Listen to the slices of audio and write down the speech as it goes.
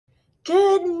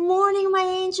Good morning, my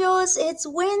angels. It's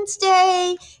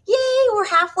Wednesday. Yay, we're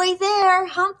halfway there.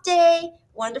 Hump day.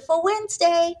 Wonderful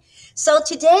Wednesday. So,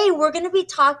 today we're going to be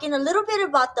talking a little bit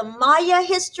about the Maya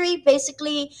history,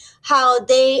 basically, how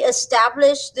they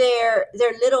established their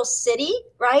little city,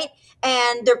 right?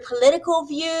 And their political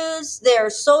views,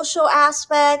 their social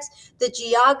aspects, the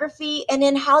geography, and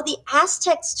then how the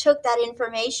Aztecs took that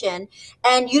information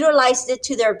and utilized it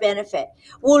to their benefit.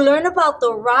 We'll learn about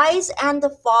the rise and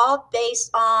the fall based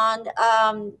on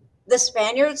the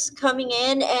Spaniards coming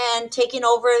in and taking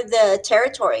over the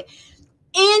territory.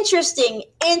 Interesting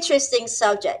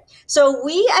subject. So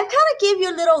I kind of gave you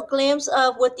a little glimpse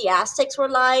of what the Aztecs were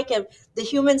like, and the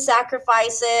human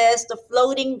sacrifices, the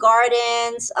floating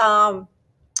gardens,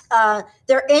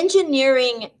 their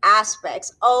engineering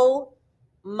aspects. Oh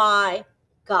my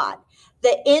God,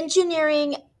 the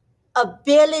engineering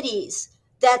abilities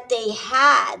that they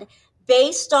had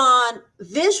based on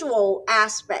visual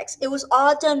aspects. It was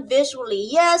all done visually.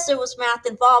 Yes, there was math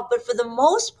involved, but for the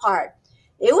most part,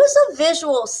 it was a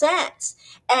visual sense.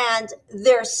 And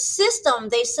their system,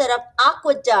 they set up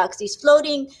aqueducts, these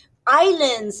floating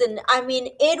islands. And I mean,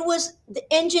 it was the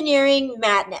engineering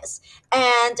madness.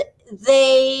 And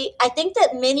I think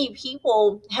that many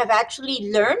people have actually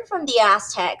learned from the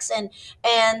Aztecs and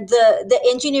the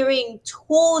engineering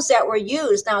tools that were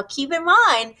used. Now, keep in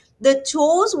mind, the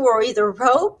tools were either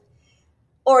rope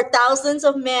or thousands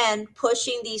of men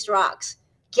pushing these rocks,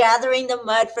 gathering the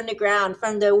mud from the ground,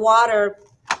 from the water,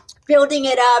 building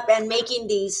it up and making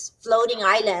these floating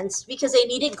islands because they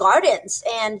needed gardens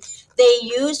and they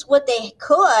used what they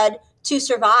could to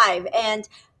survive. And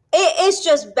it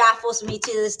just baffles me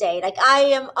to this day. Like, I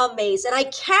am amazed and I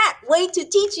can't wait to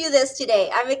teach you this today.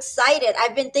 I'm excited.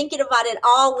 I've been thinking about it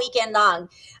all weekend long.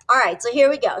 All right, so here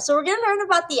we go. So we're going to learn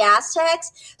about the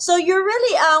Aztecs. So you're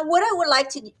really, what I would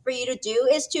like for you to do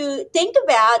is to think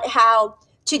about how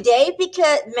today,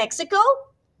 because Mexico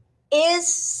is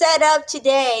set up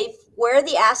today where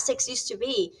the Aztecs used to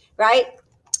be, right?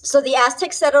 So the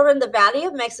Aztecs settled in the Valley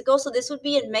of Mexico. So this would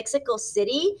be in Mexico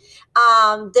City.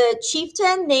 The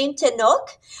chieftain named Tenoch,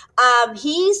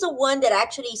 he's the one that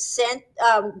actually sent,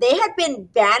 they had been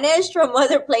banished from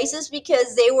other places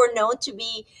because they were known to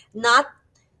be not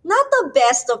the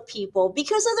best of people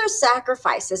because of their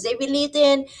sacrifices. They believed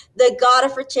in the god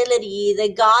of fertility,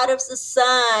 the god of the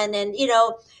sun, and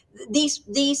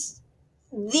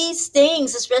these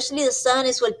things, especially the sun,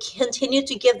 is what continue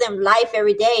to give them life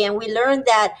every day. And we learned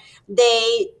that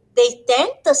they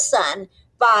thank the sun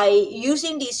by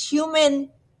using these human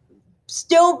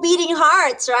still beating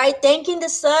hearts, right? Thanking the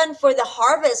sun for the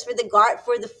harvest, for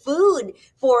the food,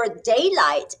 for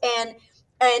daylight,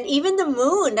 and even the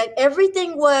moon. Like,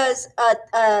 everything was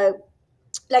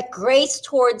like grace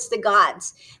towards the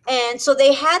gods. And so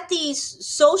they had these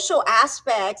social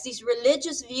aspects, these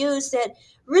religious views that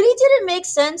really didn't make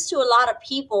sense to a lot of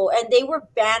people, and they were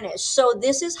banished. So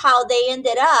this is how they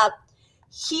ended up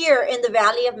here in the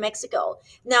Valley of Mexico.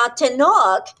 Now,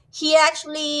 Tenoch, he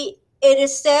actually, it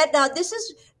is said, now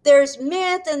there's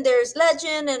myth and there's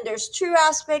legend and there's true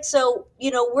aspects. So,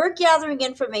 we're gathering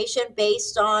information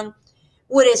based on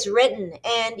what is written,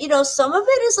 and some of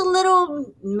it is a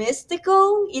little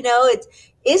mystical.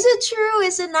 Is it true,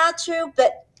 is it not true?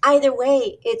 But either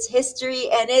way, it's history,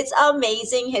 and it's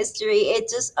amazing history.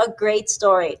 It's just a great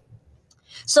story.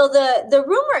 So the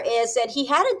rumor is that he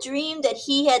had a dream that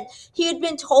he had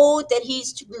been told that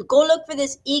he's to go look for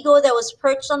this eagle that was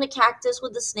perched on a cactus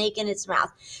with a snake in its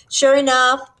mouth. Sure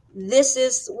enough, this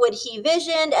is what he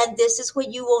visioned, and this is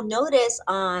what you will notice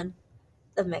on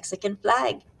the Mexican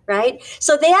flag, right?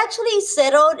 So they actually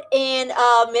settled in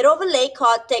middle of a lake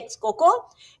called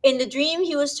Texcoco. In the dream,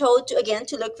 he was told to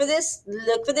look for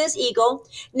this eagle.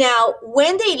 Now,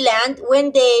 when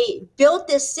they built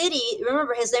this city,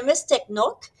 remember his name is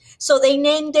Tecnoc, so they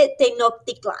named it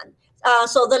Tenochtitlan.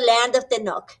 So the land of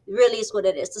Tenoch really is what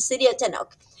it is, the city of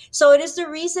Tenoch. So it is the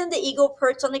reason the eagle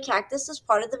perched on the cactus is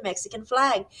part of the Mexican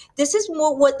flag. This is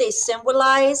more what they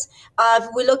symbolize. If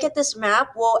we look at this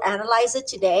map, we'll analyze it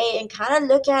today and kind of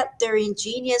look at their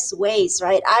ingenious ways,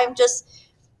 right? I'm just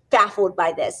baffled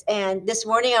by this. And this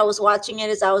morning I was watching it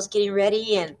as I was getting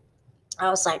ready, and I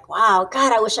was like, wow,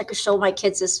 God, I wish I could show my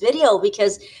kids this video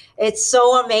because it's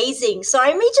so amazing. So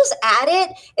I may just add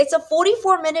it. It's a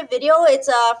 44-minute video. It's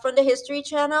from the History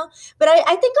Channel. But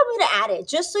I think I'm going to add it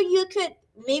just so you could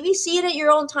maybe see it at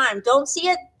your own time. Don't see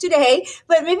it today,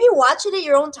 but maybe watch it at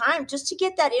your own time just to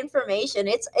get that information.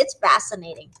 It's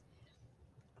fascinating.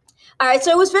 All right,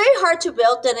 so it was very hard to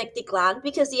build Tenochtitlan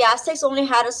because the Aztecs only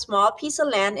had a small piece of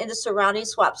land in the surrounding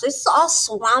swamps. So it's all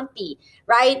swampy,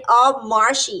 right? All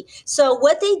marshy. So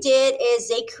what they did is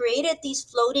they created these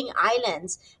floating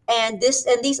islands, and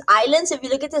these islands. If you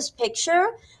look at this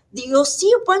picture, you'll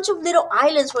see a bunch of little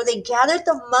islands where they gathered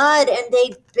the mud and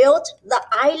they built the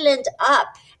island up.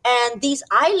 And these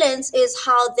islands is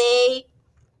how they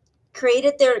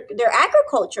created their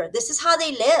agriculture. This is how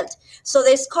they lived. So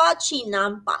it's called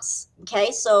chinampas.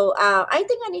 Okay, so I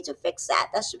think I need to fix that.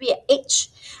 That should be an H.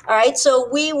 All right, so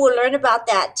we will learn about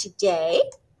that today.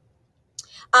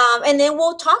 And then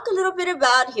we'll talk a little bit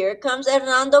about, here comes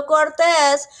Hernando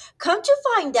Cortez. Come to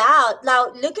find out,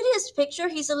 now look at his picture.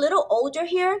 He's a little older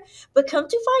here, but come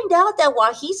to find out that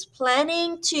while he's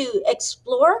planning to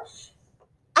explore,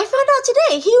 I found out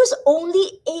today he was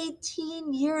only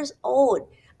 18 years old.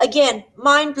 Again,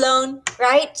 mind blown,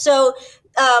 right? So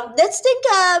let's think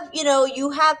of,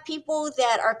 you have people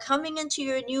that are coming into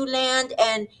your new land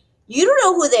and you don't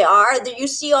know who they are. That you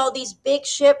see all these big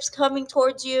ships coming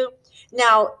towards you.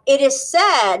 Now, it is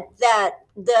said that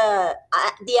the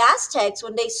Aztecs,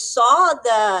 when they saw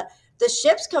the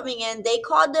ships coming in, they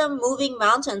called them moving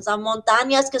mountains, a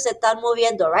montañas que se están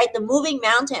moviendo, right? The moving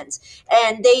mountains.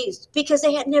 And because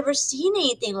they had never seen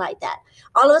anything like that.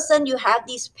 All of a sudden, you have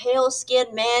these pale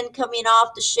skinned men coming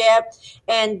off the ship,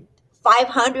 and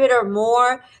 500 or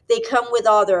more. They come with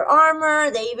all their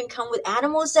armor. They even come with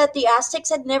animals that the Aztecs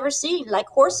had never seen, like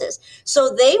horses.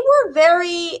 So they were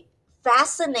very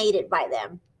fascinated by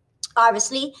them.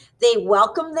 Obviously, they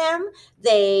welcomed them,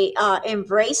 they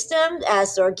embraced them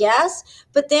as their guests.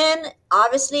 But then,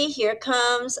 obviously, here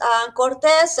comes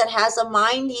Cortez that has a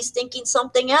mind. He's thinking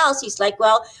something else. He's like,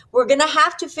 well, we're going to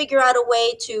have to figure out a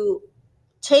way to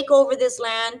take over this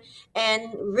land.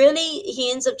 And really, he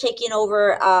ends up taking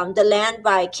over the land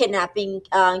by kidnapping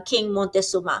King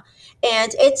Montezuma.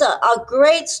 And it's a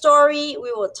great story.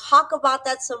 We will talk about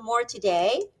that some more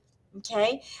today.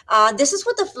 Okay, this is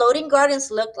what the floating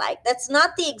gardens look like. That's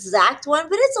not the exact one,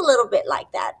 but it's a little bit like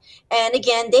that. And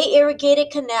again, they irrigated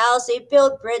canals, they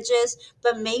built bridges,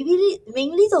 but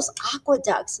mainly those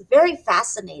aqueducts. Very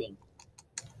fascinating.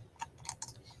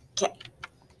 Okay,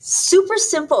 super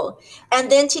simple. And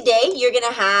then today you're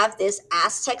gonna have this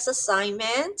Aztecs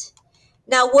assignment.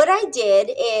 Now, what I did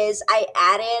is I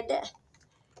added.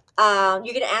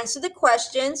 You're gonna answer the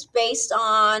questions based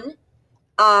on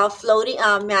floating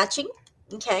matching.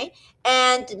 Okay,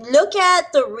 and look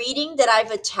at the reading that I've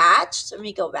attached. Let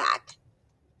me go back.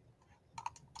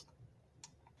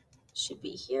 Should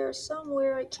be here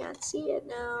somewhere. I can't see it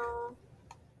now.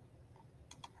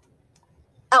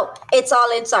 Oh, it's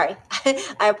all in. Sorry,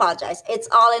 I apologize. It's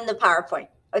all in the PowerPoint.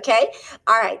 Okay.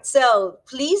 All right. So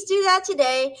please do that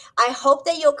today. I hope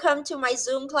that you'll come to my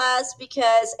Zoom class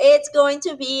because it's going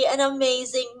to be an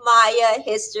amazing Maya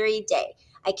History Day.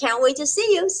 I can't wait to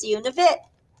see you. See you in a bit.